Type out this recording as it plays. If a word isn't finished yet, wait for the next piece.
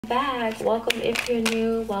Back. Welcome if you're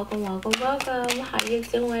new. Welcome. How you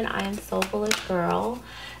doing? I am Soulfulish Girl.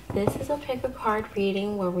 This is a pick a card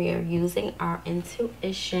reading where we are using our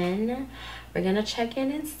intuition. We're gonna check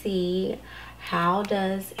in and see how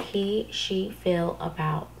does she feel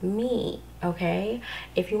about me. Okay,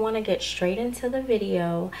 if you want to get straight into the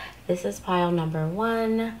video, this is pile number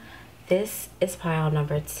 1, this is pile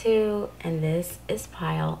number 2, and this is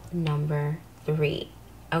pile number 3.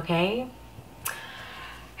 Okay,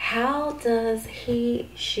 how does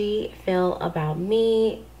she feel about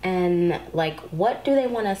me, and like what do they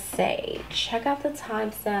want to say? Check out the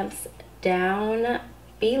timestamps down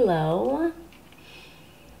below,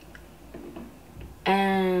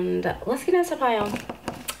 and let's get into pile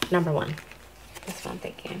number 1. That's what I'm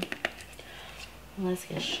thinking. Let's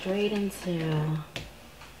get straight into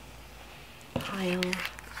pile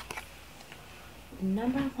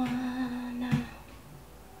number 1.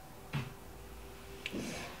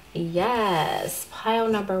 Yes, pile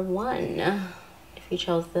number 1. If you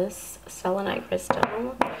chose this selenite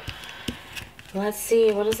crystal, let's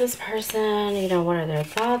see, what is this person, what are their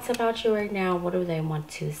thoughts about you right now? What do they want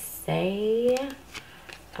to say?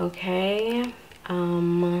 Okay,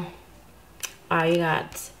 you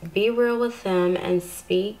got be real with them and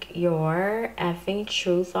speak your effing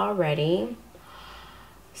truth already.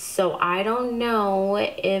 So I don't know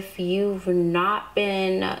if you've not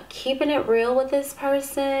been keeping it real with this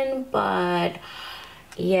person, but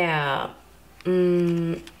yeah.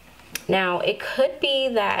 Now it could be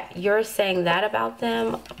that you're saying that about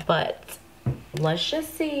them, but let's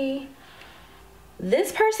just see.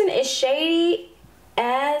 This person is shady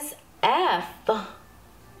as F,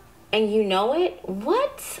 and you know it.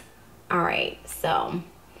 What? All right, so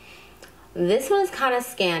this one is kind of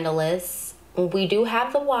scandalous. We do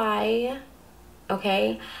have the why.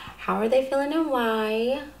 Okay, how are they feeling and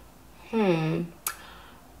why?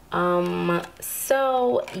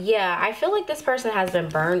 So yeah, I feel like this person has been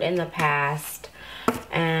burned in the past,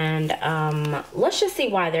 and let's just see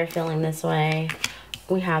why they're feeling this way.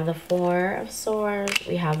 We have the 4 of Swords,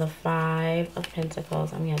 we have the 5 of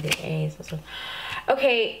Pentacles, and we have the Ace of Swords.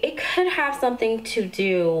 Okay, it could have something to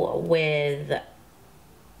do with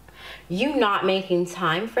you not making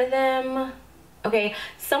time for them. Okay,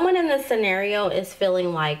 someone in this scenario is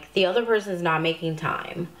feeling like the other person is not making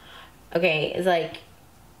time. Okay, it's like,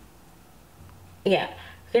 yeah,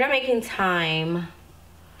 you're not making time,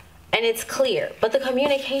 and it's clear, but the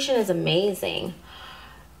communication is amazing.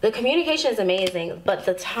 The communication is amazing, but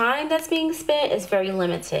the time that's being spent is very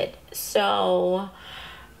limited. So,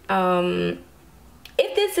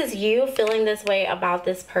 if this is you feeling this way about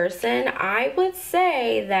this person, I would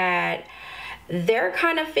say that they're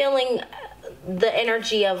kind of feeling the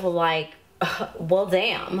energy of like, well,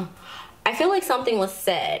 damn. I feel like something was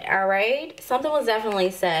said, all right? Something was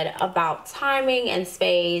definitely said about timing and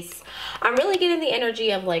space. I'm really getting the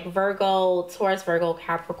energy of like Virgo, Taurus, Virgo,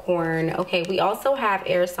 Capricorn. Okay, we also have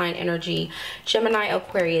air sign energy, Gemini,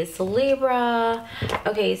 Aquarius, Libra.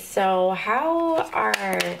 Okay, so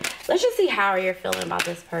let's just see how you're feeling about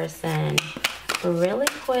this person really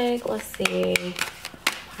quick. Let's see.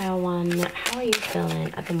 Pile 1, how are you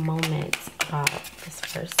feeling at the moment about this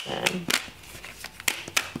person?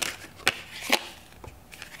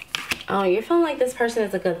 Oh, you're feeling like this person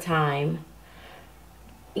is a good time.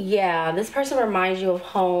 Yeah, this person reminds you of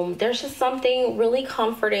home. There's just something really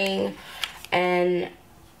comforting and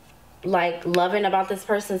like loving about this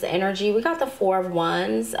person's energy. We got the 4 of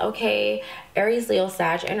Wands. Okay, Aries, Leo,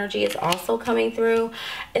 Sag energy is also coming through.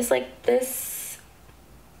 It's like this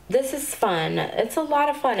is fun. It's a lot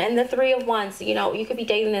of fun. And the 3 of Wands, you could be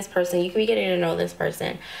dating this person, you could be getting to know this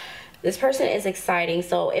person. This person is exciting.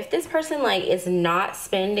 So if this person like is not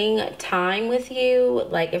spending time with you,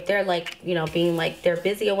 like if they're like, being like they're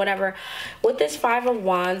busy or whatever, with this 5 of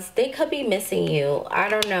Wands, they could be missing you. I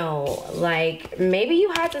don't know. Like maybe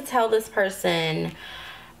you had to tell this person,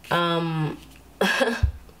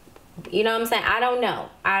 you know what I'm saying? I don't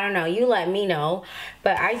know. You let me know.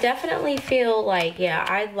 But I definitely feel like, yeah,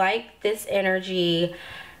 I like this energy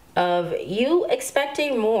of you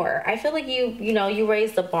expecting more. I feel like you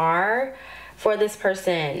raised the bar for this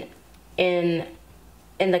person in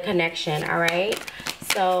the connection. All right,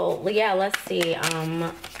 so yeah, let's see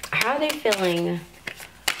how are they feeling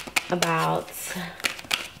about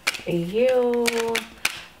you,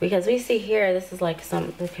 because we see here this is like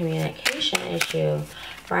the communication issue,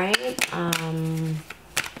 right?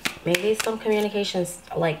 Maybe some communications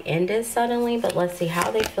like ended suddenly, but let's see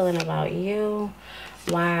how they feeling about you.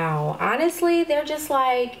 Wow, honestly, they're just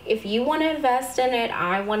like, if you want to invest in it,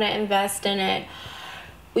 I want to invest in it.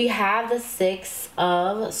 We have the Six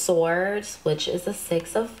of Swords, which is the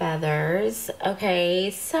Six of Feathers. Okay,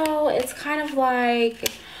 so it's kind of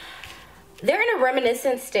like they're in a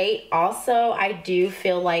reminiscent state also. I do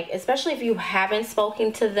feel like, especially if you haven't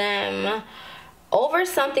spoken to them over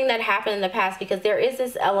something that happened in the past, because there is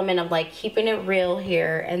this element of like keeping it real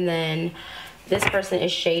here, and then this person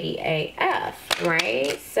is shady AF,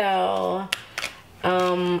 right? So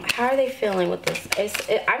how are they feeling with this?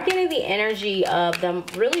 I'm getting the energy of them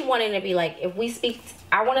really wanting to be like, if we speak,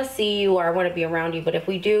 I want to see you or I want to be around you, but if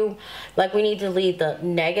we do, like, we need to leave the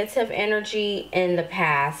negative energy in the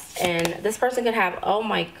past. And this person could have, oh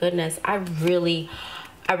my goodness, I really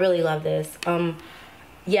love this.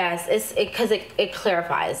 Yes, it's because it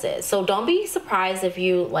clarifies it. So don't be surprised if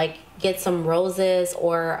you like get some roses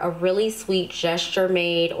or a really sweet gesture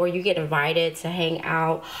made, or you get invited to hang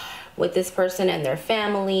out with this person and their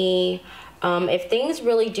family. If things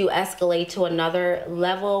really do escalate to another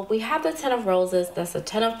level, we have the Ten of Roses. That's the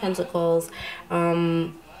Ten of Pentacles.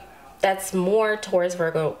 That's more towards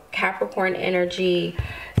Virgo, Capricorn energy.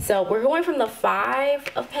 So we're going from the Five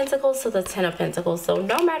of Pentacles to the Ten of Pentacles. So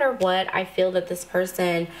no matter what, I feel that this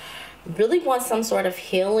person really wants some sort of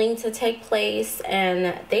healing to take place,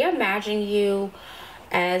 and they imagine you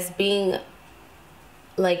as being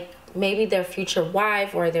like maybe their future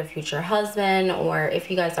wife or their future husband, or if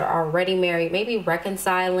you guys are already married, maybe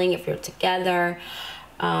reconciling if you're together.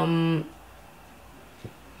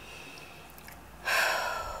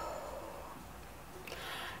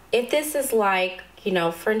 If this is like, you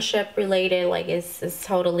know, friendship related, like it's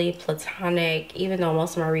totally platonic, even though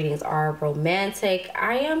most of my readings are romantic,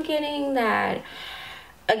 I am getting that,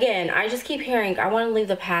 again, I just keep hearing, I want to leave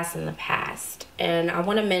the past in the past, and I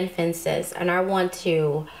want to mend fences, and I want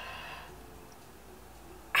to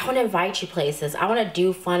invite you places. I want to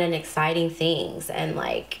do fun and exciting things. And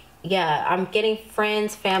like, yeah, I'm getting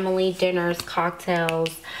friends, family, dinners,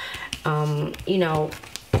 cocktails, you know,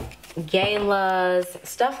 galas,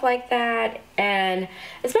 stuff like that. And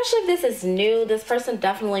especially if this is new, this person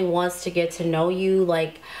definitely wants to get to know you,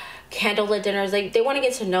 like candlelit dinners. They want to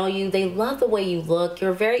get to know you. They love the way you look.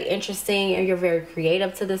 You're very interesting and you're very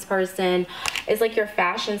creative to this person. It's like your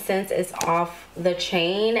fashion sense is off the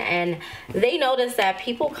chain, and they notice that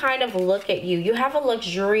people kind of look at you. You have a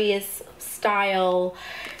luxurious style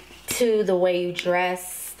to the way you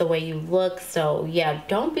dress, the way you look. So yeah,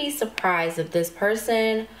 don't be surprised if this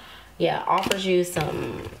person, yeah, offers you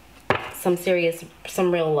some serious,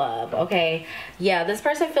 some real love. Okay, yeah, this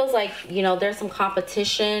person feels like, you know, there's some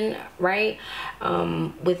competition, right,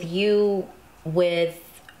 with you, with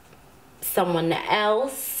someone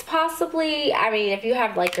else possibly. I mean, if you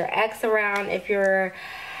have like your ex around, if you're,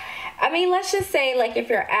 I mean, let's just say like if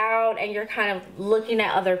you're out and you're kind of looking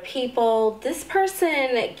at other people, this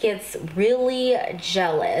person gets really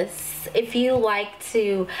jealous. If you like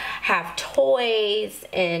to have toys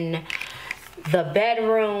in the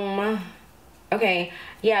bedroom, okay,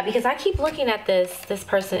 yeah, because I keep looking at this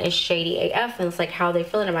person is shady AF, and it's like how they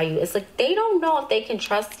feeling about you. It's like they don't know if they can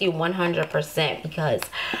trust you 100%, because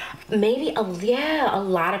maybe a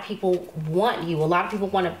lot of people want you. A lot of people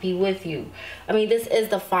want to be with you. I mean, this is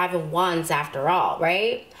the Five of Wands after all,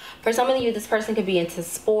 right? For some of you, this person could be into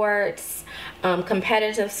sports,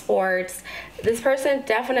 competitive sports. This person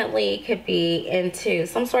definitely could be into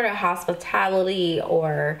some sort of hospitality,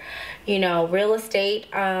 or, you know, real estate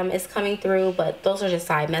is coming through, but those are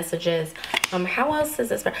just side messages. How else is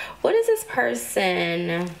this? What is this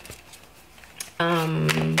person?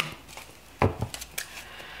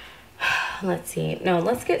 Let's see. No,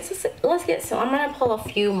 let's get so I'm gonna pull a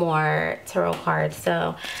few more tarot cards.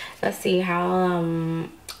 So let's see how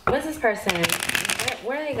what's this person,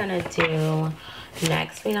 what are they gonna do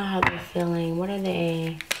next? We know how they're feeling. What are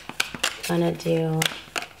they gonna do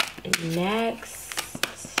next?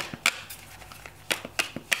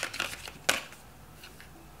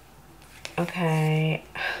 Okay.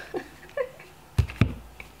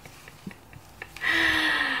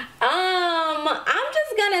 I'm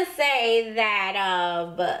just gonna say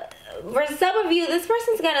that for some of you, this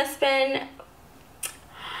person's gonna spend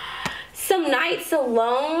some nights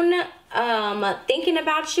alone, thinking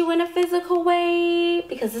about you in a physical way,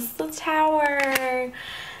 because this is the Tower.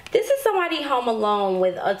 This is somebody home alone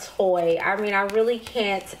with a toy. I mean, I really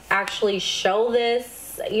can't actually show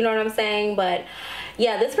this, you know what I'm saying? But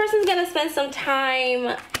yeah, this person's gonna spend some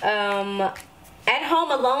time at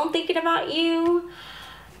home alone thinking about you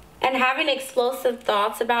and having explosive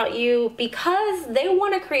thoughts about you, because they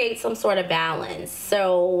want to create some sort of balance.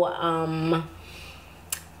 So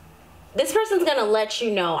this person's gonna let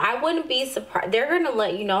you know. I wouldn't be surprised. They're gonna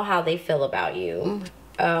let you know how they feel about you.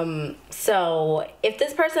 So if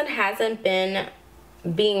this person hasn't been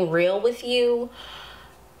being real with you,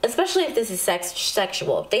 especially if this is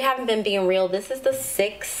sexual, if they haven't been being real, this is the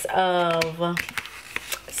Six of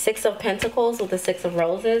Pentacles with the Six of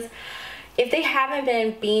Roses. If they haven't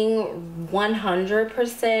been being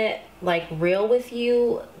 100% like real with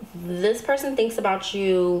you, this person thinks about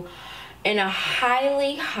you in a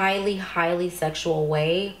highly, highly, highly sexual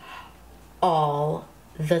way all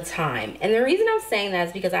the time. And the reason I'm saying that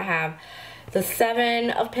is because I have the Seven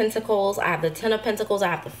of Pentacles, I have the Ten of Pentacles, I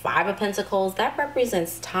have the Five of Pentacles. That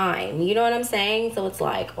represents time. You know what I'm saying? So it's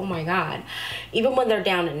like, oh my God. Even when they're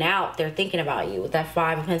down and out, they're thinking about you with that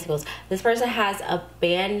Five of Pentacles. This person has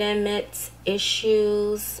abandonment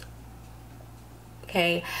issues.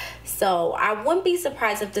 Okay. So I wouldn't be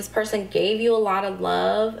surprised if this person gave you a lot of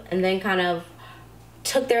love and then kind of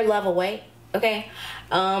took their love away. Okay.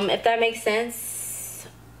 If that makes sense.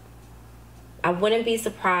 I wouldn't be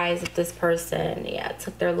surprised if this person, yeah,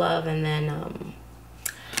 took their love and then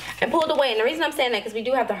and pulled away. And the reason I'm saying that, because we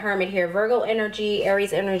do have the Hermit here. Virgo energy,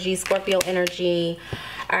 Aries energy, Scorpio energy.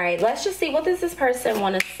 All right, let's just see. What does this person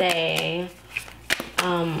want to say?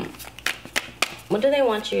 What do they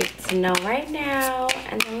want you to know right now?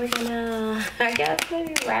 And then we're gonna, I guess,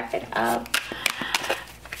 maybe wrap it up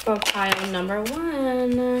for pile number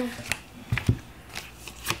one.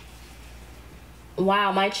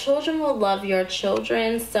 Wow, my children will love your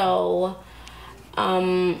children. So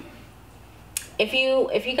if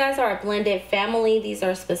you guys are a blended family, these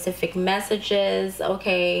are specific messages.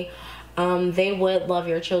 Okay. They would love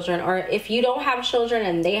your children. Or if you don't have children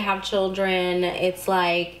and they have children, it's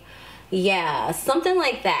like, yeah, something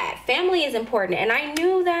like that. Family is important. And I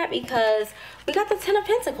knew that because we got the Ten of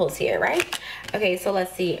Pentacles here, right? Okay, so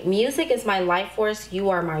let's see. Music is my life force. You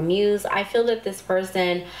are my muse. I feel that this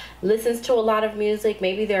person listens to a lot of music.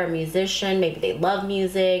 Maybe they're a musician. Maybe they love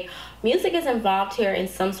music. Music is involved here in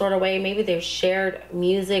some sort of way. Maybe they've shared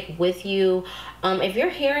music with you. If you're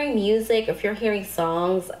hearing music, if you're hearing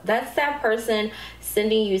songs, that's that person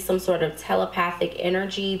sending you some sort of telepathic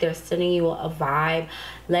energy. They're sending you a vibe,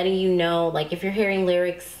 letting you know, like if you're hearing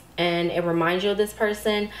lyrics and it reminds you of this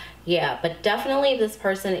person, yeah. But definitely if this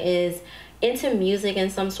person is into music in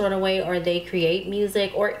some sort of way, or they create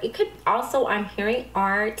music, or it could also, I'm hearing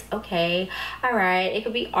art. Okay, all right, it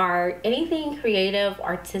could be art, anything creative,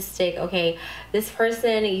 artistic. Okay, this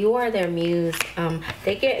person, you are their muse.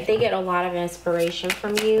 They get a lot of inspiration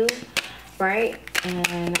from you, right?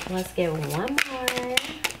 And let's get one more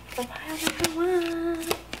for pile number one.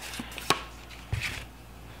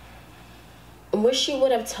 Wish you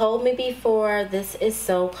would have told me before. This is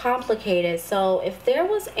so complicated. So if there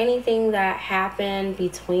was anything that happened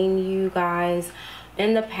between you guys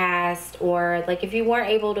in the past, or like if you weren't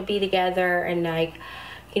able to be together and like,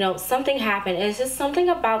 you know, something happened, it's just something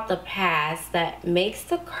about the past that makes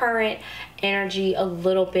the current energy a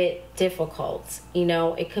little bit difficult. You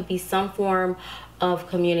know, it could be some form of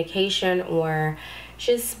communication or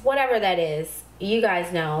just whatever that is. You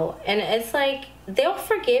guys know. And it's like, they'll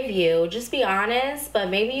forgive you, just be honest, but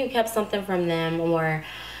maybe you kept something from them, or,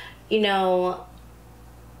 you know,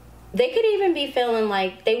 they could even be feeling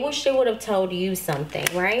like they wish they would have told you something,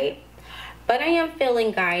 right? But I am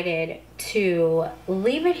feeling guided to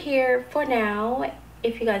leave it here for now.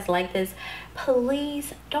 If you guys like this,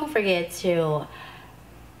 please don't forget to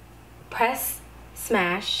press,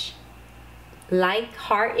 smash, like,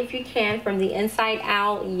 heart if you can from the inside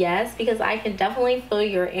out. Yes, because I can definitely feel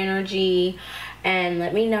your energy. And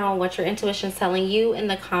let me know what your intuition is telling you in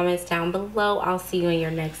the comments down below. I'll see you in your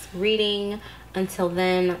next reading. Until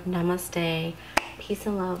then, namaste. Peace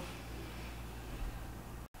and love.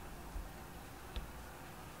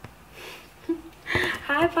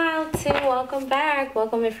 Hi, pile 2. Welcome back.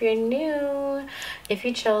 Welcome if you're new. If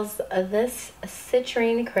you chose this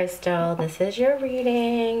citrine crystal, this is your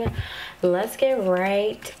reading. Let's get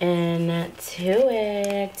right into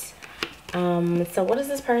it. So what is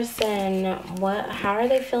this person? How are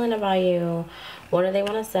they feeling about you? What do they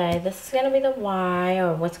want to say? This is going to be the why,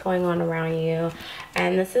 or what's going on around you.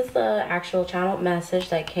 And this is the actual channeled message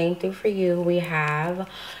that came through for you. We have,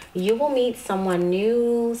 you will meet someone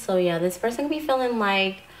new. So yeah, this person can be feeling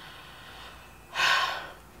like,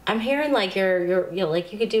 I'm hearing like you're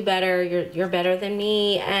like you could do better. You're better than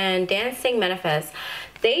me. And dancing manifest.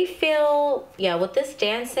 They feel, yeah, with this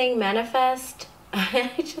dancing manifest,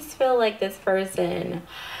 I just feel like this person,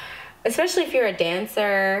 especially if you're a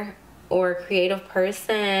dancer or a creative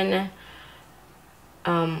person,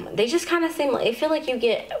 they just kind of seem like, I feel like you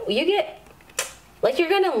get like you're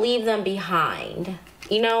gonna leave them behind.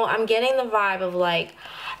 You know, I'm getting the vibe of like,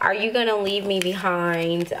 are you gonna leave me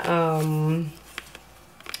behind?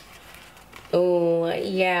 Oh,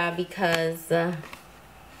 yeah, because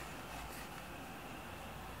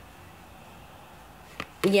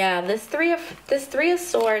yeah, this three of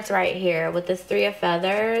swords right here with this 3 of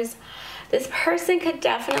feathers, this person could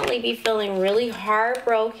definitely be feeling really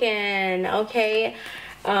heartbroken, okay?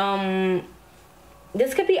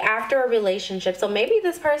 This could be after a relationship. So maybe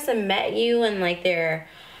this person met you and like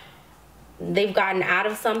they've gotten out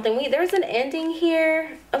of something. There's an ending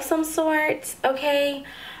here of some sort, okay?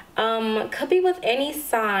 Could be with any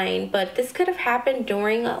sign, but this could have happened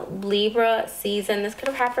during Libra season. This could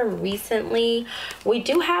have happened recently. We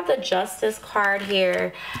do have the Justice card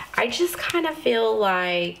here. I just kind of feel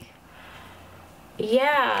like,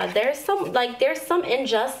 yeah, there's some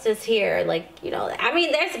injustice here. Like, you know, I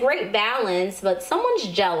mean, there's great balance, but someone's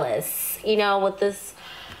jealous, you know, with this.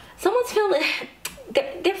 Someone's feeling,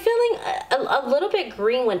 they're feeling a little bit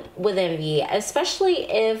green with envy, especially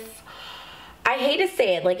if, I hate to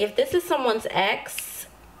say it, like if this is someone's ex,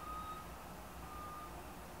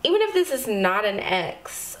 even if this is not an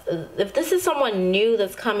ex, if this is someone new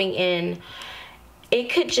that's coming in,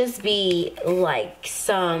 it could just be like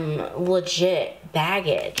some legit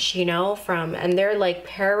baggage, you know, and they're like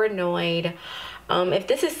paranoid. If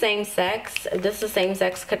this is same sex,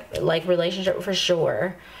 like relationship for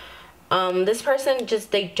sure. This person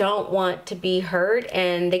just, they don't want to be hurt,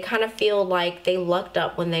 and they kind of feel like they lucked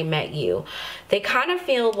up when they met you. They kind of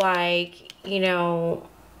feel like, you know,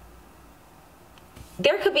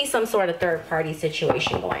 there could be some sort of third party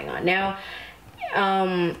situation going on. Now,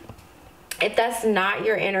 if that's not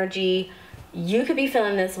your energy, you could be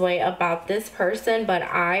feeling this way about this person, but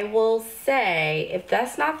I will say, if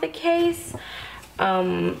that's not the case,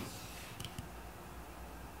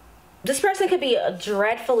 this person could be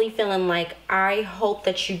dreadfully feeling like, I hope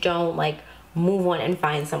that you don't like move on and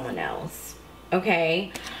find someone else.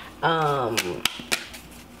 Okay.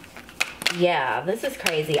 Yeah, this is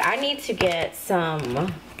crazy. I need to get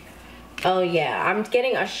some, oh yeah, I'm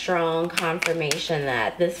getting a strong confirmation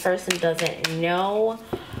that this person doesn't know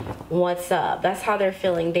what's up. That's how they're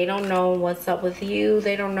feeling. They don't know what's up with you.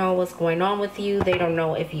 They don't know what's going on with you. They don't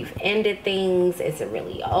know if you've ended things. Is it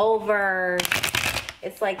really over?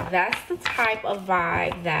 It's like, that's the type of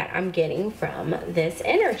vibe that I'm getting from this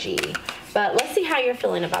energy. But let's see how you're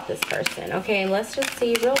feeling about this person. Okay, let's just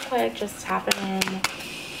see real quick. Just tap it in.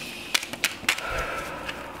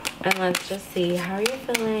 And let's just see how you're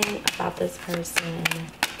feeling about this person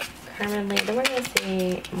currently. Then we're going to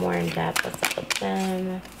see more in depth what's up with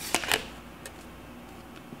them.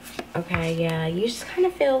 Okay, yeah, you just kind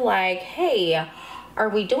of feel like, hey, are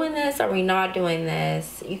we doing this? Are we not doing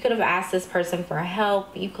this? You could have asked this person for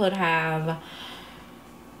help. You could have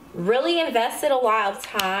really invested a lot of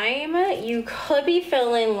time. You could be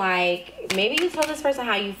feeling like maybe you told this person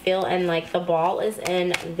how you feel and like the ball is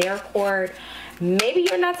in their court. Maybe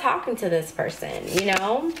you're not talking to this person, you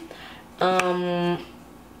know?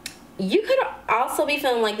 You could also be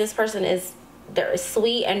feeling like this person they're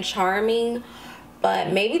sweet and charming,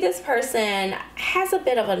 but maybe this person has a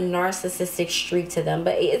bit of a narcissistic streak to them,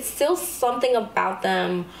 but it's still something about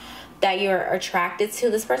them that you're attracted to.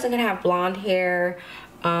 This person can have blonde hair.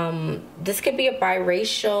 This could be a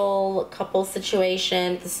biracial couple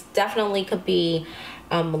situation. This definitely could be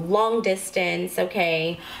long distance,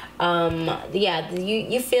 okay? Yeah,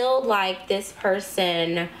 you feel like this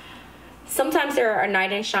person, sometimes they're a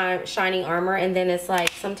knight in shining armor, and then it's like,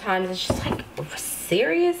 sometimes it's just like,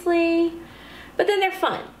 seriously? But then they're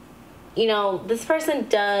fun. You know, this person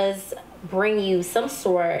does bring you some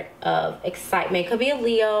sort of excitement. Could be a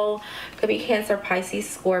Leo, could be Cancer, Pisces,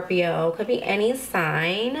 Scorpio, could be any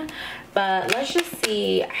sign. But let's just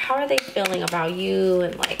see, how are they feeling about you,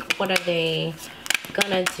 and like, what are they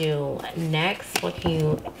gonna do next? What can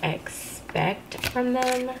you expect from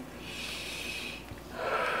them?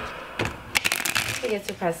 I get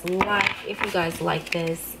to press like if you guys like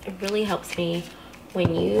this. It really helps me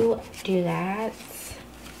when you do that.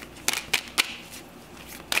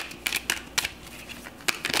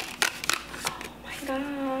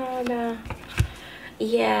 Oh my god.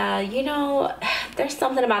 Yeah, you know, there's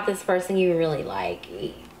something about this person you really like,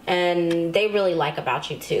 and they really like about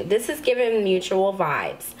you too. This is giving mutual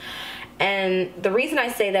vibes. And the reason I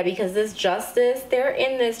say that, because this Justice, they're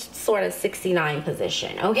in this sort of 69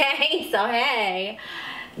 position, okay? So, hey,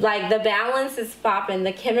 like, the balance is popping.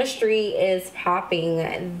 The chemistry is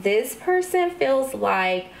popping. This person feels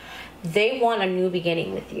like they want a new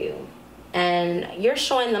beginning with you. And you're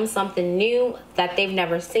showing them something new that they've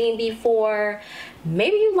never seen before.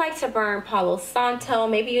 Maybe you like to burn Palo Santo.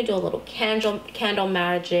 Maybe you do a little candle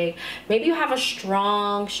magic. Maybe you have a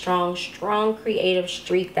strong creative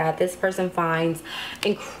streak that this person finds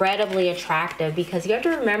incredibly attractive, because you have to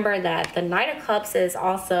remember that the Knight of Cups is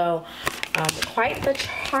also quite the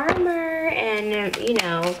charmer and, you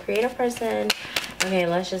know, creative person. Okay,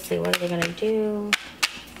 let's just see. What are they going to do?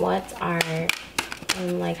 What are,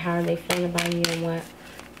 and like, how are they feeling about you, and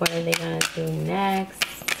what are they going to do next?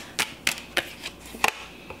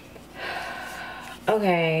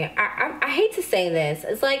 Okay, I hate to say this.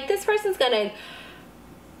 It's like this person's they're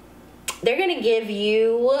gonna give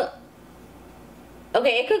you,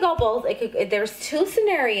 okay, it could go both. There's two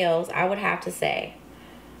scenarios, I would have to say.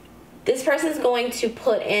 This person's going to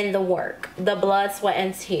put in the work, the blood, sweat,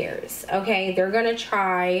 and tears. Okay, they're gonna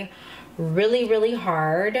try really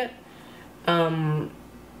hard to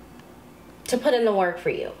put in the work for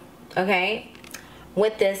you. Okay,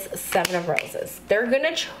 with this Seven of Roses, they're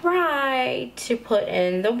gonna try to put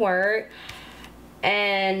in the work,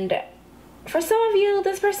 and for some of you,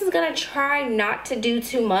 this person's gonna try not to do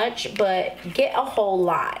too much but get a whole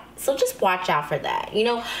lot. So just watch out for that. You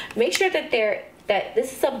know, make sure that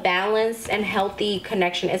this is a balanced and healthy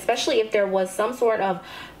connection, especially if there was some sort of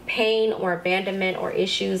pain or abandonment or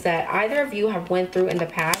issues that either of you have went through in the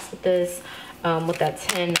past with this, with that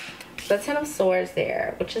 10 of Swords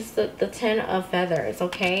there, which is the 10 of Feathers.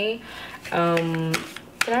 Okay,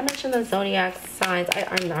 did I mention the zodiac signs?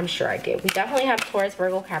 I'm sure I did. We definitely have Taurus,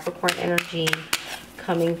 Virgo, Capricorn energy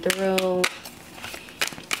coming through.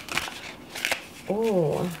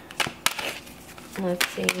 Oh, let's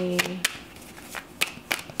see,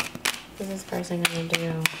 what is this person gonna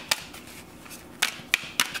do?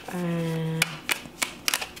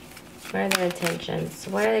 What are their intentions?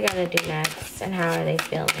 What are they gonna do next, and how are they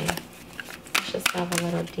feeling? Let's just delve a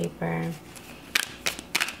little deeper.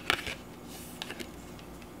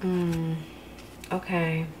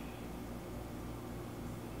 Okay.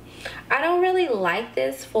 I don't really like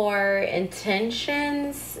this for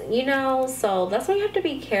intentions, you know, so that's why you have to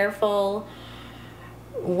be careful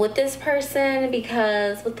with this person,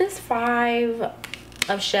 because with this 5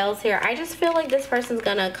 of Shells here, I just feel like this person's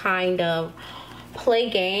gonna kind of play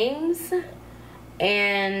games,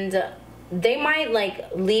 and they might like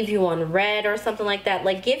leave you on red or something like that,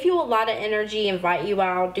 like give you a lot of energy, invite you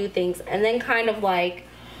out, do things, and then kind of like,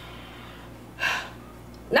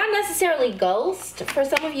 not necessarily ghost. For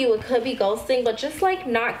some of you it could be ghosting, but just like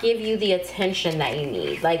not give you the attention that you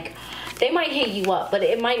need. Like they might hit you up, but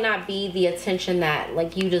it might not be the attention that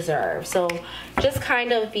like you deserve. So just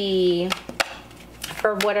kind of be,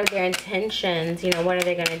 for what are their intentions, you know, what are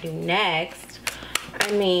they gonna do next?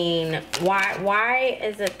 I mean, why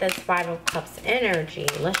is it this 5 of Cups energy?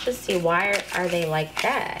 Let's just see, why are they like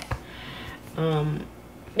that?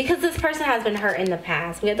 Because this person has been hurt in the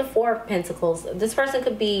past. We have the 4 of Pentacles. This person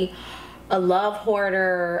could be a love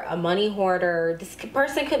hoarder, a money hoarder. This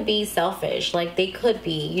person could be selfish. Like they could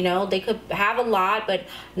be, you know, they could have a lot but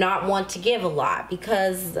not want to give a lot,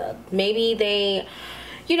 because maybe they,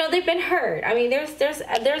 you know, they've been hurt. I mean,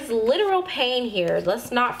 there's literal pain here.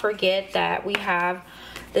 Let's not forget that we have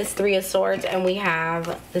this 3 of Swords and we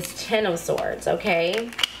have this 10 of Swords, okay?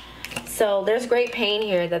 So there's great pain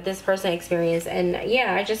here that this person experienced. And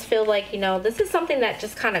yeah, I just feel like, you know, this is something that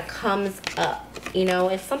just kind of comes up, you know,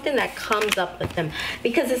 it's something that comes up with them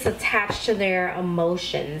because it's attached to their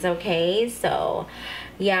emotions, okay? So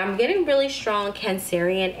yeah, I'm getting really strong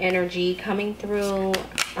Cancerian energy coming through.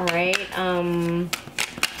 All right,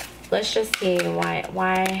 let's just see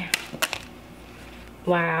why.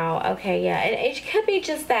 Wow, okay, yeah, it could be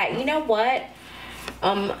just that, you know what,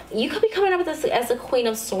 you could be coming up with this as a Queen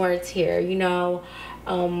of Swords here, you know.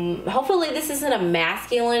 Hopefully this isn't a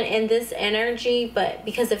masculine in this energy, but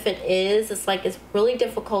because if it is, it's like it's really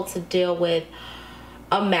difficult to deal with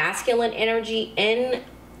a masculine energy in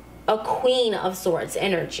a Queen of Swords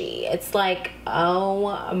energy. It's like,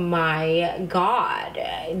 oh my God,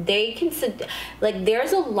 they can, like,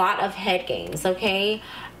 there's a lot of head games, okay,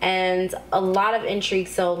 and a lot of intrigue.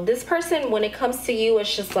 So this person, when it comes to you,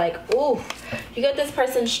 it's just like, ooh, you got this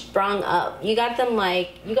person sprung up, you got them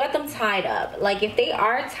like, you got them tied up. Like if they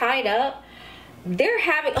are tied up, they're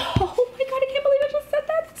having, oh my God, I can't believe I just said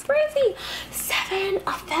that. It's crazy. 7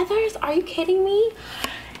 of Feathers, are you kidding me?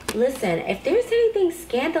 Listen, if there's anything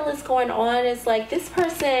scandalous going on, it's like this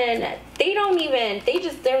person,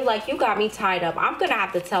 they're like, you got me tied up. I'm gonna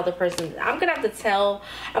have to tell the person, I'm gonna have to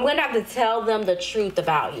tell them the truth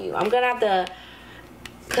about you. I'm gonna have to,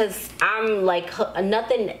 because I'm like,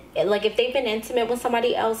 nothing, like if they've been intimate with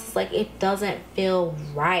somebody else, it's like it doesn't feel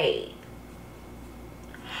right.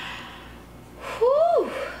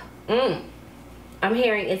 Whew. I'm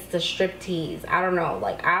hearing it's the striptease. I don't know.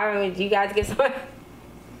 Like, I don't know. Do you guys get some?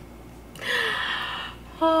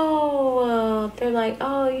 Oh, they're like,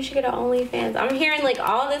 oh, you should get an OnlyFans. I'm hearing like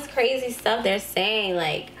all this crazy stuff they're saying.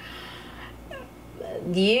 Like,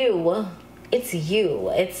 it's you.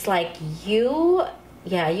 It's like you.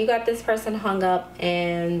 Yeah, you got this person hung up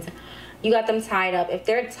and you got them tied up. If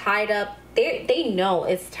they're tied up, they know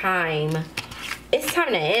it's time. It's time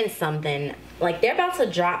to end something. Like, they're about to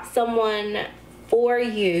drop someone for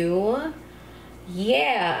you.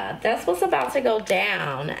 Yeah, that's what's about to go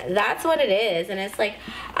down. That's what it is. And it's like,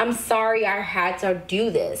 I'm sorry I had to do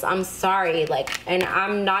this. I'm sorry. Like, and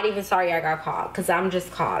I'm not even sorry I got caught, because I'm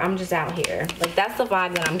just caught. I'm just out here. Like, that's the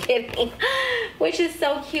vibe that I'm getting, which is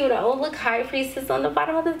so cute. Oh, look, High Priestess on the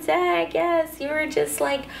bottom of the deck. Yes, you're just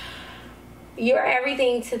like, you're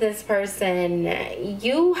everything to this person.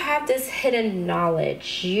 You have this hidden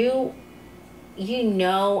knowledge. You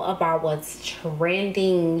know about what's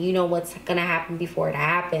trending. You know what's gonna happen before it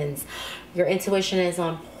happens. Your intuition is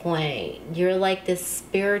on point. You're like this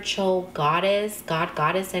spiritual goddess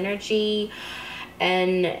energy,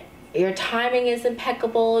 and your timing is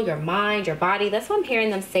impeccable. Your mind, your body, that's what I'm hearing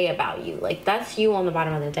them say about you. Like, that's you on the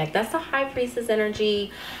bottom of the deck. That's the High Priestess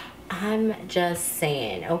energy. I'm just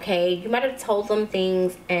saying, okay? You might have told them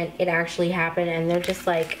things and it actually happened, and they're just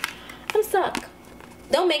like, I'm stuck.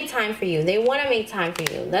 They'll make time for you. They want to make time for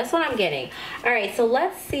you. That's what I'm getting. All right, so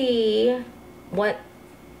let's see, what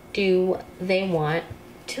do they want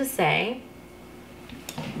to say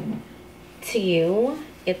to you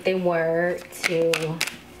if they were to,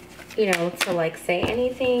 you know, to like say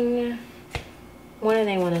anything. What do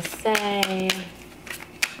they want to say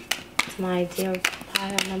to my dear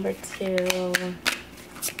pile number 2?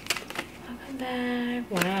 Welcome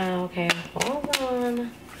back. Wow, okay, hold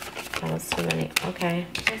on. That was too many. Okay,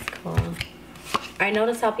 that's cool. I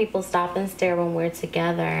notice how people stop and stare when we're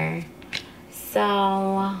together.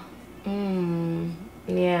 So,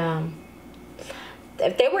 yeah.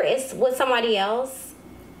 If they were with somebody else,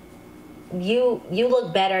 you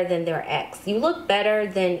look better than their ex. You look better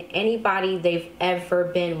than anybody they've ever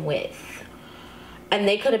been with. And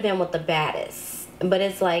they could have been with the baddest. But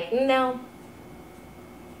it's like, no.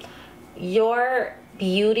 Your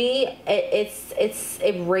beauty,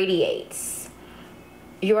 it radiates.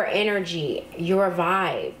 Your energy, your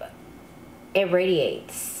vibe, it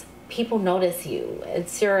radiates. People notice you.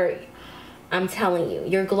 I'm telling you,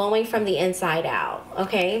 you're glowing from the inside out,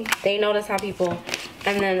 okay? They notice how people,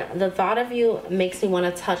 and then the thought of you makes me want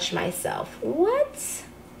to touch myself. What?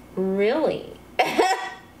 Really?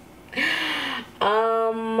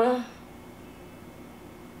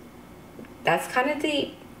 That's kind of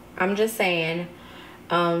deep. I'm just saying.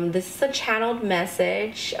 This is a channeled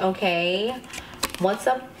message, okay? What's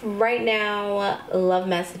up right now? Love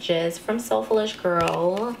messages from Soulfulish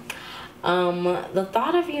Girl. The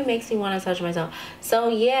thought of you makes me want to touch myself. So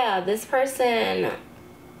yeah, this person,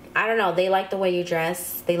 I don't know, they like the way you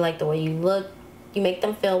dress. They like the way you look. You make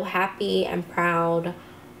them feel happy and proud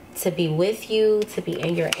to be with you, to be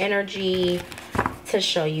in your energy, to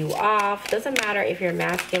show you off. Doesn't matter if you're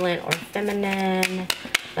masculine or feminine.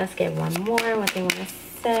 Let's get one more, what they want to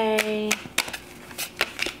say.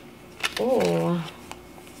 Ooh.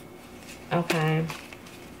 Okay.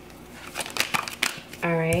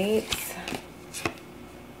 All right.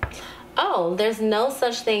 Oh, there's no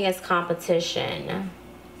such thing as competition.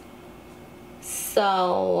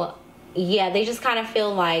 So, yeah, they just kind of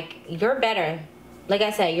feel like you're better. Like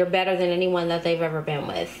I said, you're better than anyone that they've ever been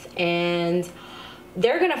with. And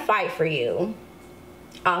they're going to fight for you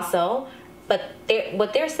also. But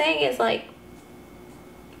what they're saying is like,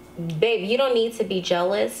 babe, you don't need to be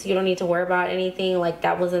jealous. You don't need to worry about anything like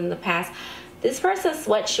that was in the past. This person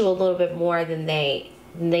sweats you a little bit more than they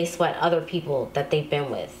sweat other people that they've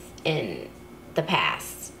been with in the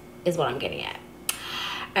past, is what I'm getting at.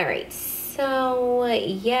 All right, so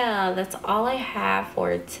yeah, that's all I have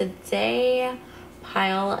for today.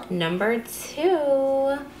 Pile number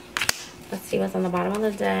 2. Let's see what's on the bottom of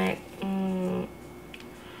the deck.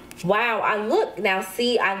 Wow, I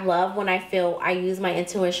love when I use my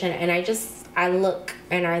intuition and I look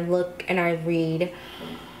and I read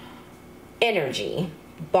energy.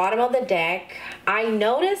 Bottom of the deck, I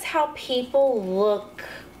notice how people look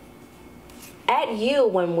at you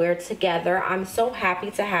when we're together. I'm so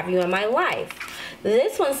happy to have you in my life.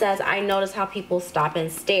 This one says, I notice how people stop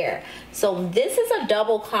and stare. So this is a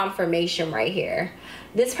double confirmation right here.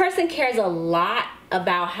 This person cares a lot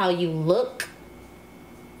about how you look.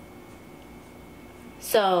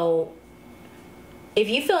 So if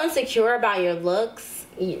you feel insecure about your looks,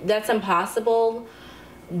 that's impossible.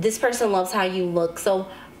 This person loves how you look. So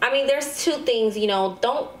I mean, there's two things, you know.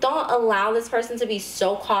 Don't allow this person to be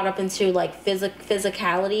so caught up into like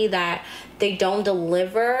physicality that they don't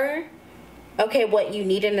deliver, okay, what you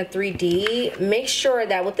need in the 3D. Make sure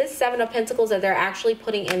that with this Seven of Pentacles that they're actually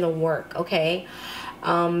putting in the work, okay?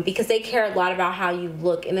 Because they care a lot about how you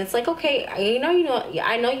look, and it's like, okay, I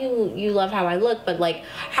know you love how I look, but like,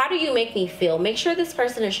 how do you make me feel? Make sure this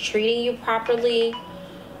person is treating you properly,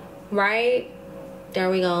 right? There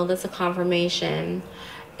we go. That's a confirmation.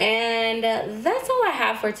 And that's all I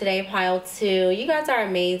have for today, pile 2. You guys are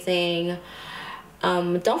amazing.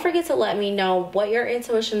 Don't forget to let me know what your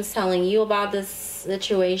intuition is telling you about this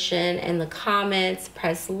situation in the comments.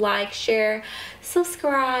 Press like, share,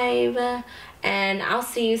 subscribe, and I'll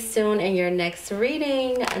see you soon in your next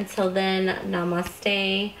reading. Until then,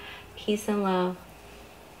 namaste, peace and love.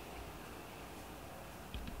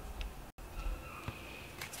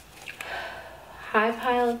 Hi,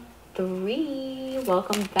 pile 3.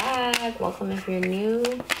 Welcome back. Welcome if you're new.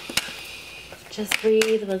 Just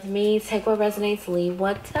breathe with me. Take what resonates, leave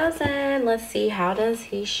what doesn't. Let's see, how does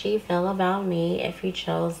she feel about me? If you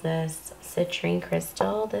chose this citrine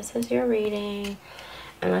crystal, this is your reading.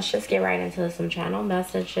 And let's just get right into some channel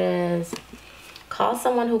messages. Call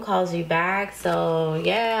someone who calls you back. So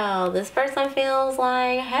yeah, this person feels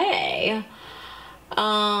like, hey,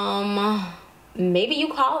 maybe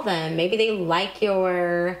you call them. Maybe they like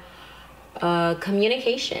your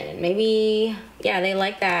communication. Maybe, yeah, they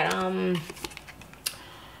like that.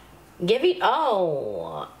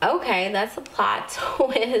 Oh, okay, that's a plot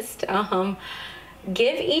twist.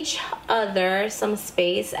 Give each other some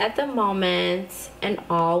space at the moment, and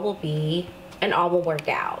all will work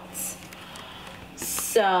out.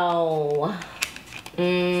 So,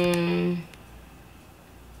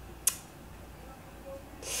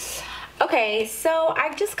 okay, so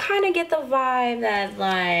I just kind of get the vibe that,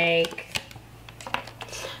 like,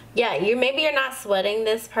 yeah, maybe you're not sweating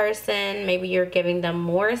this person. Maybe you're giving them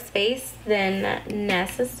more space than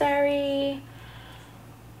necessary.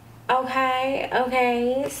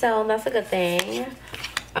 Okay, so that's a good thing.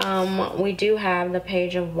 We do have the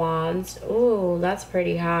Page of Wands. Ooh, that's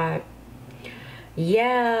pretty hot.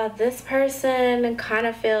 Yeah, this person kind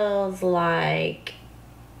of feels like,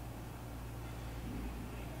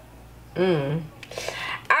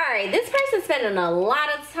 Alright, this person's spending a lot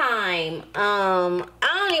of time. I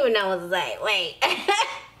don't even know what to say. Wait.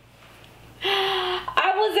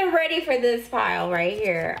 I wasn't ready for this pile right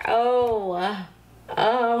here. Oh.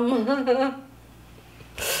 I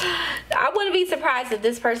wouldn't be surprised if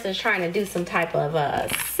this person is trying to do some type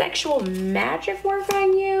of sexual magic work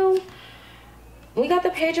on you. We got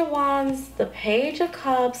the Page of Wands, the Page of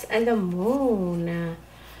Cups, and the Moon.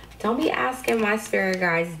 Don't be asking my spirit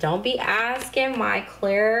guides. Don't be asking my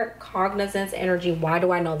clear cognizance energy. Why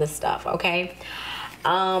do I know this stuff? Okay.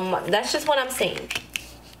 That's just what I'm saying.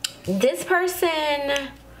 This person,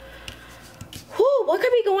 what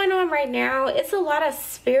could be going on right now? It's a lot of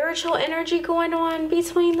spiritual energy going on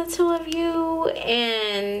between the two of you,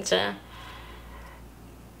 and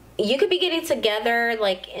you could be getting together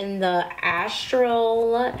like in the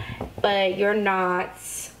astral, but you're not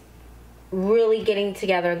really getting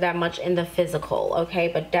together that much in the physical, okay?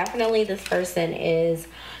 But definitely this person is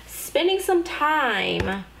spending some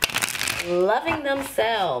time loving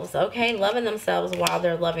themselves, okay? Loving themselves while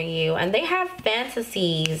they're loving you. And they have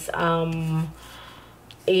fantasies.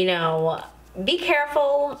 You know, be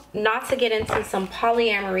careful not to get into some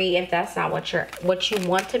polyamory if that's not what you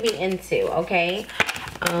want to be into, okay?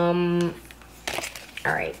 All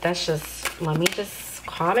right, let me just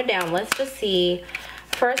calm it down. Let's just see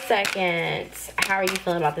for a second, how are you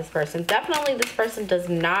feeling about this person? Definitely this person does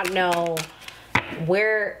not know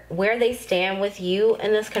where they stand with you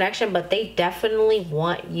in this connection, but they definitely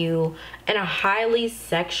want you in a highly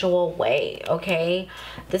sexual way, okay?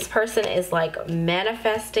 This person is like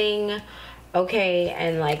manifesting, okay,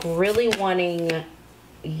 and like really wanting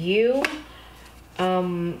you. How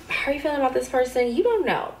are you feeling about this person? You don't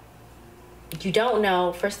know. You don't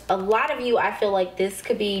know. For a lot of you, I feel like this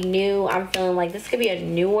could be new. I'm feeling like this could be a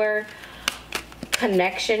newer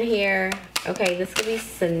connection here. Okay, this could be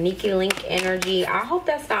sneaky link energy. I hope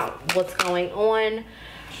that's not what's going on.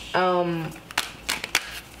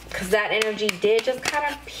 Because that energy did just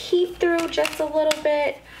kind of peep through just a little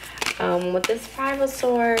bit. With this Five of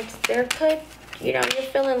Swords, there could, you know, you're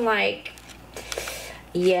feeling like,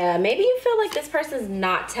 yeah, maybe you feel like this person's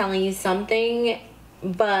not telling you something,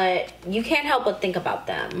 but you can't help but think about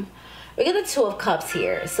them. We got the Two of Cups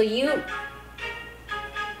here. So you,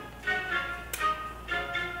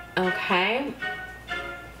 okay,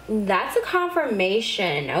 that's a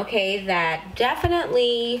confirmation, okay, that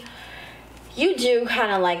definitely You do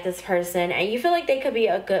kind of like this person, and you feel like they could be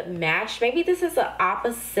a good match. Maybe this is an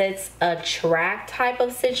opposites attract type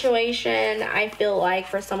of situation. I feel like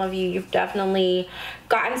for some of you, you've definitely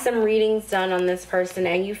gotten some readings done on this person,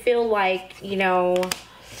 and you feel like, you know,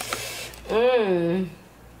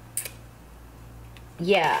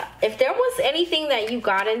 yeah, if there was anything that you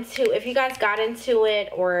got into, if you guys got into it,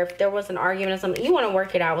 or if there was an argument or something, you want to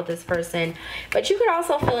work it out with this person. But you could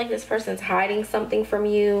also feel like this person's hiding something from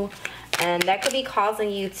you, and that could be causing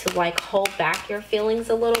you to like hold back your feelings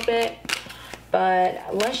a little bit. But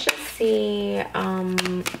let's just see.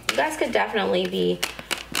 You guys could definitely be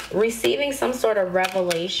receiving some sort of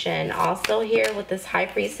revelation also here with this High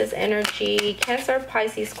Priestess energy. Cancer,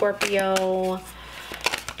 Pisces, Scorpio,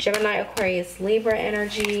 Gemini, Aquarius, Libra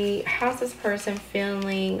energy. How's this person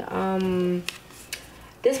feeling?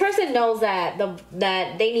 This person knows that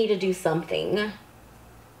that they need to do something.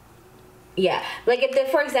 Yeah, like if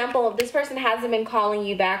for example, if this person hasn't been calling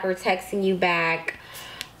you back or texting you back,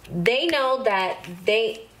 they know that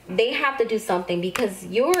they have to do something, because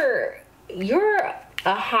you're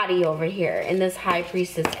a hottie over here in this High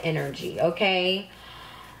Priestess energy, okay?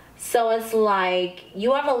 So it's like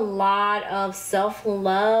you have a lot of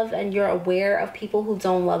self-love, and you're aware of people who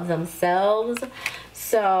don't love themselves.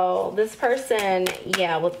 So this person,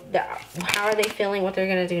 yeah, how are they feeling? What they're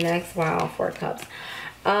gonna do next? Wow, 4 of Cups.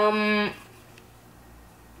 I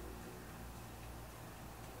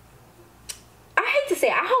hate to say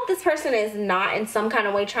it, I hope this person is not in some kind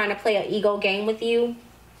of way trying to play an ego game with you.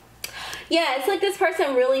 Yeah, it's like this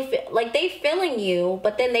person really like they feeling you,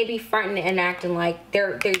 but then they be fronting and acting like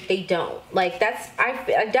they don't. Like that's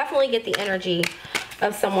I definitely get the energy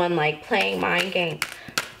of someone like playing mind games,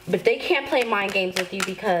 but they can't play mind games with you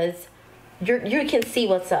because you can see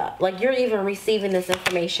what's up. Like you're even receiving this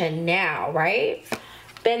information now, right?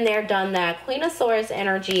 Been there, done that. Queen of Swords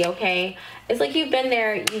energy, okay? It's like you've been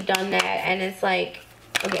there, you've done that, and it's like,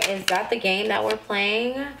 okay, is that the game that we're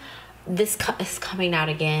playing? This is coming out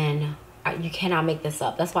again. You cannot make this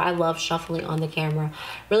up. That's why I love shuffling on the camera.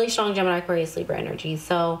 Really strong Gemini, Aquarius, Libra energy.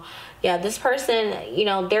 So yeah, this person, you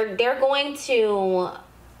know, they're going to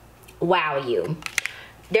wow you.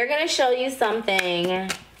 They're gonna show you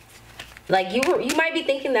something. Like you might be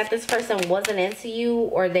thinking that this person wasn't into you,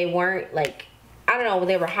 or they weren't, like, I don't know,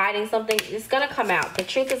 they were hiding something. It's gonna come out. The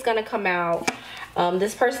truth is gonna come out.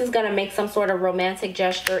 This person's gonna make some sort of romantic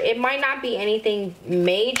gesture. It might not be anything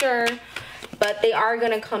major, but they are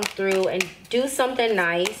going to come through and do something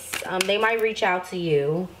nice. They might reach out to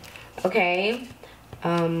you. Okay.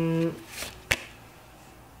 Oh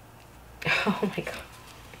my God.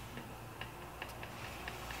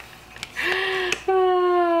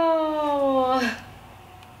 Oh.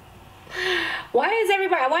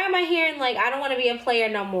 Why am I hearing like, I don't want to be a player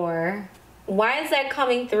no more? Why is that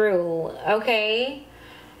coming through? Okay.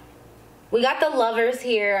 We got the Lovers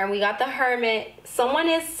here, and we got the Hermit. Someone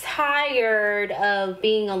is tired of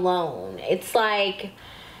being alone. It's like,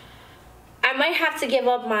 I might have to give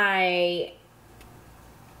up my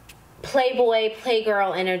playboy,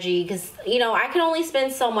 playgirl energy, because, you know, I can only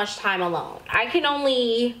spend so much time alone. I can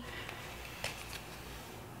only,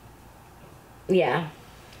 yeah.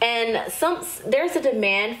 And there's a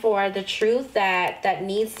demand for the truth that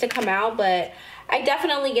needs to come out, but I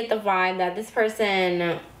definitely get the vibe that this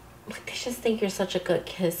person, they just think you're such a good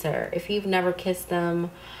kisser. If you've never kissed them,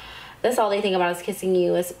 that's all they think about is kissing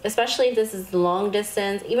you. Especially if this is long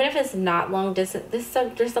distance. Even if it's not long distance,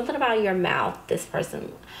 there's something about your mouth. This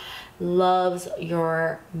person loves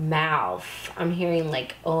your mouth. I'm hearing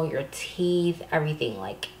like, oh, your teeth, everything,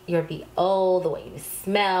 like your BO, the way you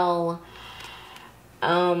smell.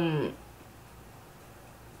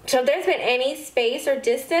 So if there's been any space or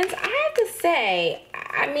distance, I have to say,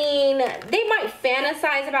 I mean, they might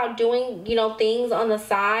fantasize about doing, you know, things on the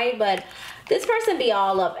side, but this person be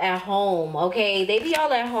all up at home, okay? They be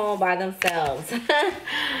all at home by themselves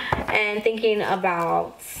and thinking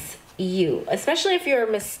about you, especially if you're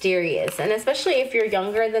mysterious, and especially if you're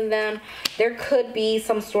younger than them. There could be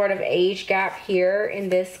some sort of age gap here in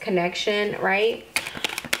this connection, right?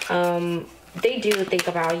 They do think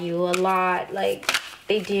about you a lot, like,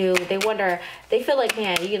 they do. They wonder, they feel like,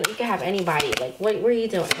 man, you can have anybody. Like, what are you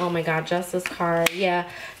doing? Oh my God, Justice card. Yeah,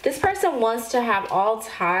 this person wants to have all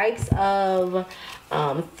types of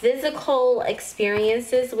physical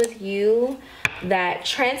experiences with you that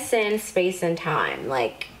transcend space and time.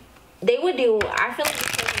 Like, they would do, I feel like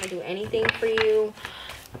this person would do anything for you.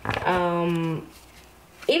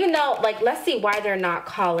 Even though, like, let's see why they're not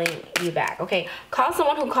calling you back. Okay, call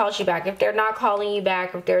someone who calls you back. If they're not calling you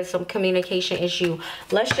back, if there's some communication issue,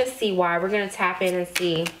 let's just see why. We're going to tap in and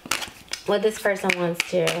see what this person wants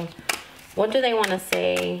to What do they want to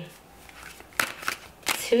say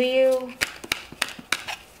to you?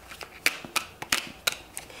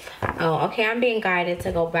 Oh, okay, I'm being guided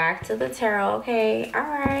to go back to the tarot. Okay, all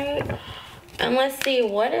right. And let's see,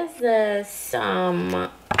 what is this,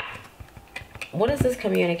 what is this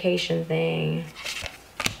communication thing?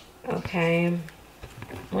 Okay.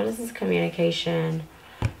 What is this communication?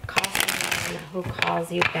 Call someone who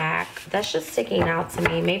calls you back. That's just sticking out to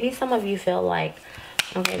me. Maybe some of you feel like,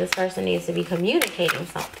 okay, this person needs to be communicating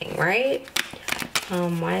something, right?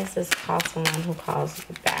 Why is this call someone who calls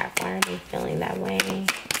you back? Why are they feeling that way?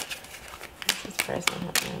 What's this person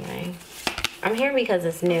feeling that way? I'm here because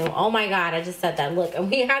it's new. Oh my God, I just said that. Look,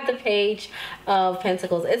 and we have the Page of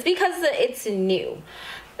Pentacles. It's because it's new.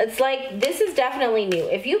 It's like, this is definitely new.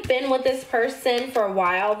 If you've been with this person for a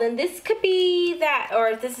while, then this could be that. Or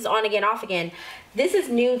if this is on again, off again, this is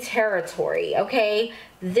new territory, okay?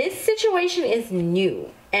 This situation is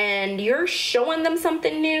new. And you're showing them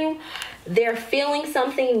something new. They're feeling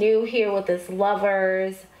something new here with this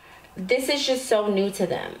Lovers. This is just so new to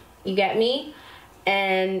them. You get me?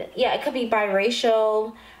 And yeah, it could be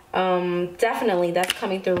biracial. Definitely, that's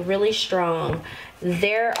coming through really strong.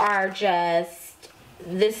 There are just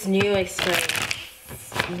this new experience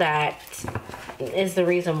that is the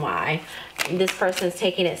reason why this person is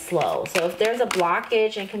taking it slow. So if there's a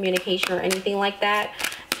blockage in communication or anything like that,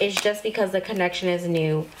 it's just because the connection is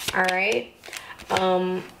new. All right.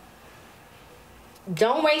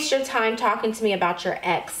 Don't waste your time talking to me about your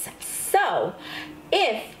ex. So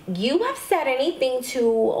if you have said anything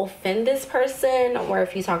to offend this person, or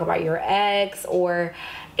if you talk about your ex, or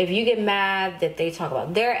if you get mad that they talk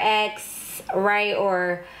about their ex, right?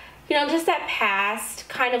 Or, you know, just that past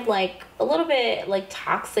kind of like a little bit like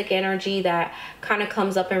toxic energy that kind of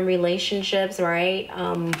comes up in relationships, right?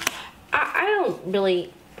 I don't like,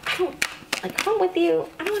 I'm with you.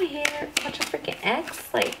 I don't want to hear about your freaking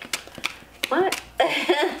ex. Like, what?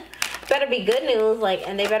 Better be good news, like,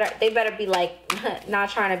 and they better be like not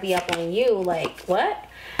trying to be up on you, like, what?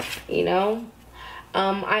 You know,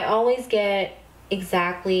 I always get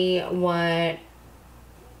exactly what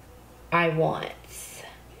I want.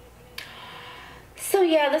 So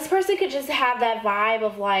yeah, this person could just have that vibe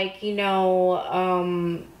of like, you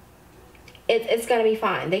know, it's gonna be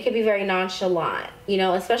fine. They could be very nonchalant, you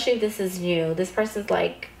know, especially if this is new. This person's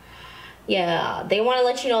like, yeah, they want to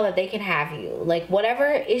let you know that they can have you. Like, whatever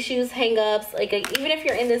issues, hang-ups, like even if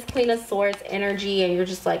you're in this Queen of Swords energy and you're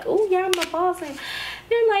just like, oh yeah, I'm the boss, and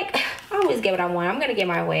you're like, I always get what I want. I'm gonna get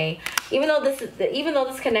my way. Even though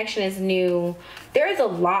this connection is new, there is a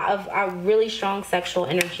lot of really strong sexual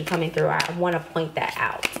energy coming through. I want to point that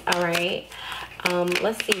out. All right.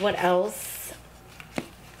 Let's see what else.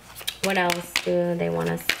 What else do they want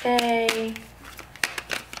to say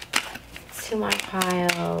to my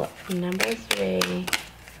pile number 3?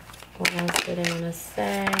 What else do they want to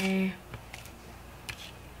say?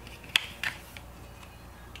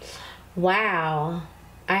 Wow,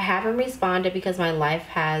 I haven't responded because my life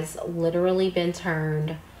has literally been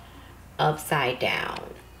turned upside down.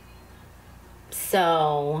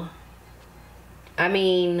 So, I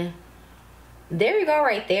mean, there you go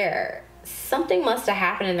right there. Something must have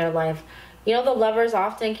happened in their life. You know, the Lovers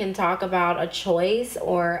often can talk about a choice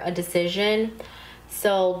or a decision.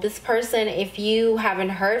 So this person, if you haven't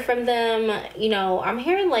heard from them, you know, I'm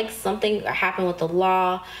hearing like something happened with the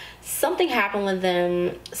law. Something happened with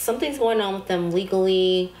them. Something's going on with them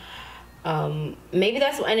legally. Maybe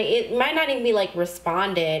that's, and it might not even be like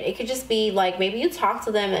responded. It could just be like maybe you talk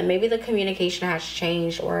to them and maybe the communication has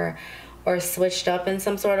changed or switched up in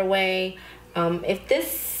some sort of way. If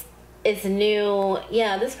this is new,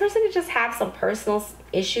 yeah, this person could just have some personal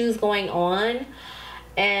issues going on.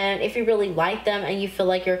 And if you really like them and you feel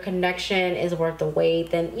like your connection is worth the wait,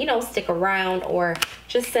 then, you know, stick around or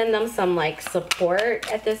just send them some like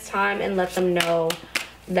support at this time and let them know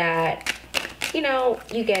that, you know,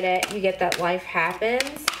 you get it. You get that life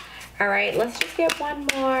happens. All right, let's just get one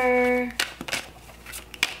more.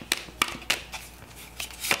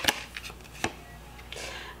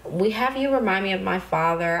 We have you remind me of my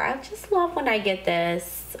father. I just love when I get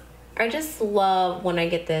this. I just love when I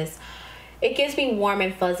get this. It gives me warm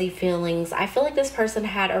and fuzzy feelings. I feel like this person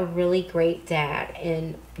had a really great dad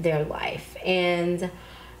in their life. And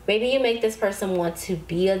maybe you make this person want to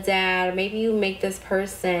be a dad. Maybe you make this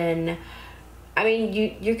person, I mean,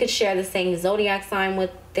 you could share the same zodiac sign with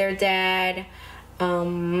their dad.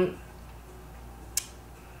 And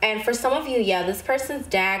for some of you, yeah, this person's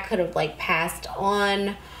dad could have like passed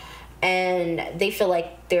on and they feel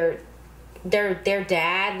like their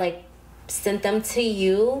dad like sent them to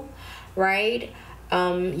you, right?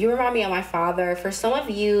 You remind me of my father. For some of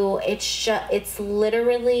you, it's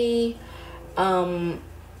literally,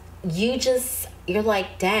 you're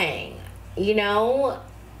like, dang, you know,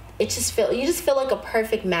 you just feel like a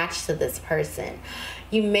perfect match to this person.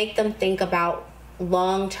 You make them think about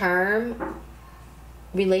long-term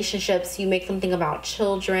relationships. You make them think about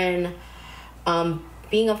children,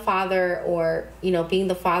 being a father, or, you know, being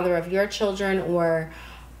the father of your children, or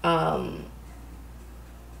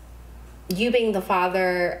you being the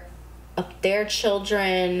father of their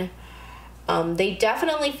children. They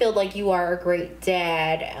definitely feel like you are a great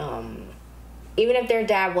dad. Even if their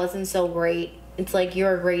dad wasn't so great, it's like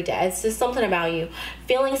you're a great dad. It's just something about you.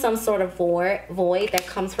 Feeling some sort of void that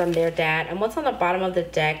comes from their dad. And what's on the bottom of the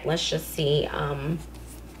deck? Let's just see.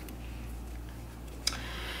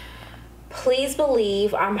 Please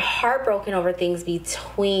believe I'm heartbroken over things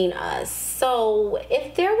between us. So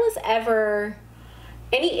if there was ever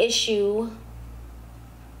any issue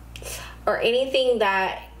or anything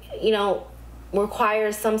that, you know,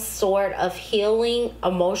 requires some sort of healing,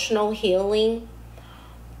 emotional healing,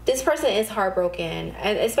 this person is heartbroken.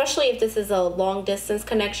 And especially if this is a long distance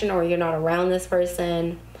connection or you're not around this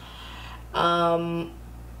person.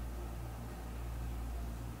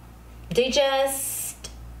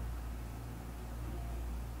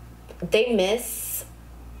 They miss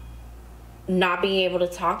not being able to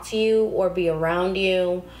talk to you or be around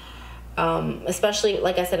you. Especially,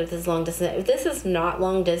 like I said, if this is long distance. If this is not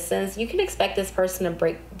long distance, you can expect this person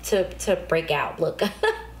to break out. Look,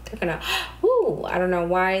 they're gonna, I don't know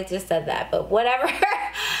why I just said that, but whatever.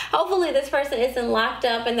 Hopefully this person isn't locked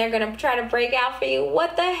up and they're gonna try to break out for you.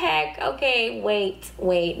 What the heck? Okay, wait,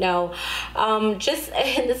 no.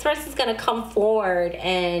 This person's gonna come forward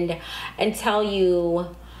and tell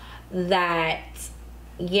you that,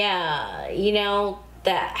 yeah, you know,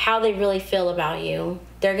 that how they really feel about you.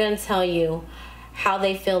 They're going to tell you how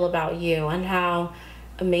they feel about you and how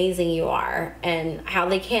amazing you are and how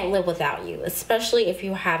they can't live without you, especially if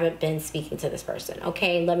you haven't been speaking to this person.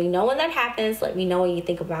 Okay, let me know when that happens. Let me know what you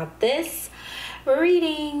think about this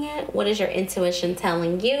reading. What is your intuition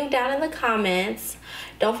telling you down in the comments?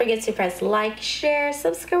 Don't forget to press like, share,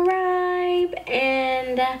 subscribe,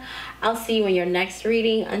 and I'll see you in your next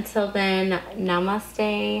reading. Until then,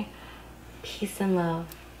 namaste, peace and love.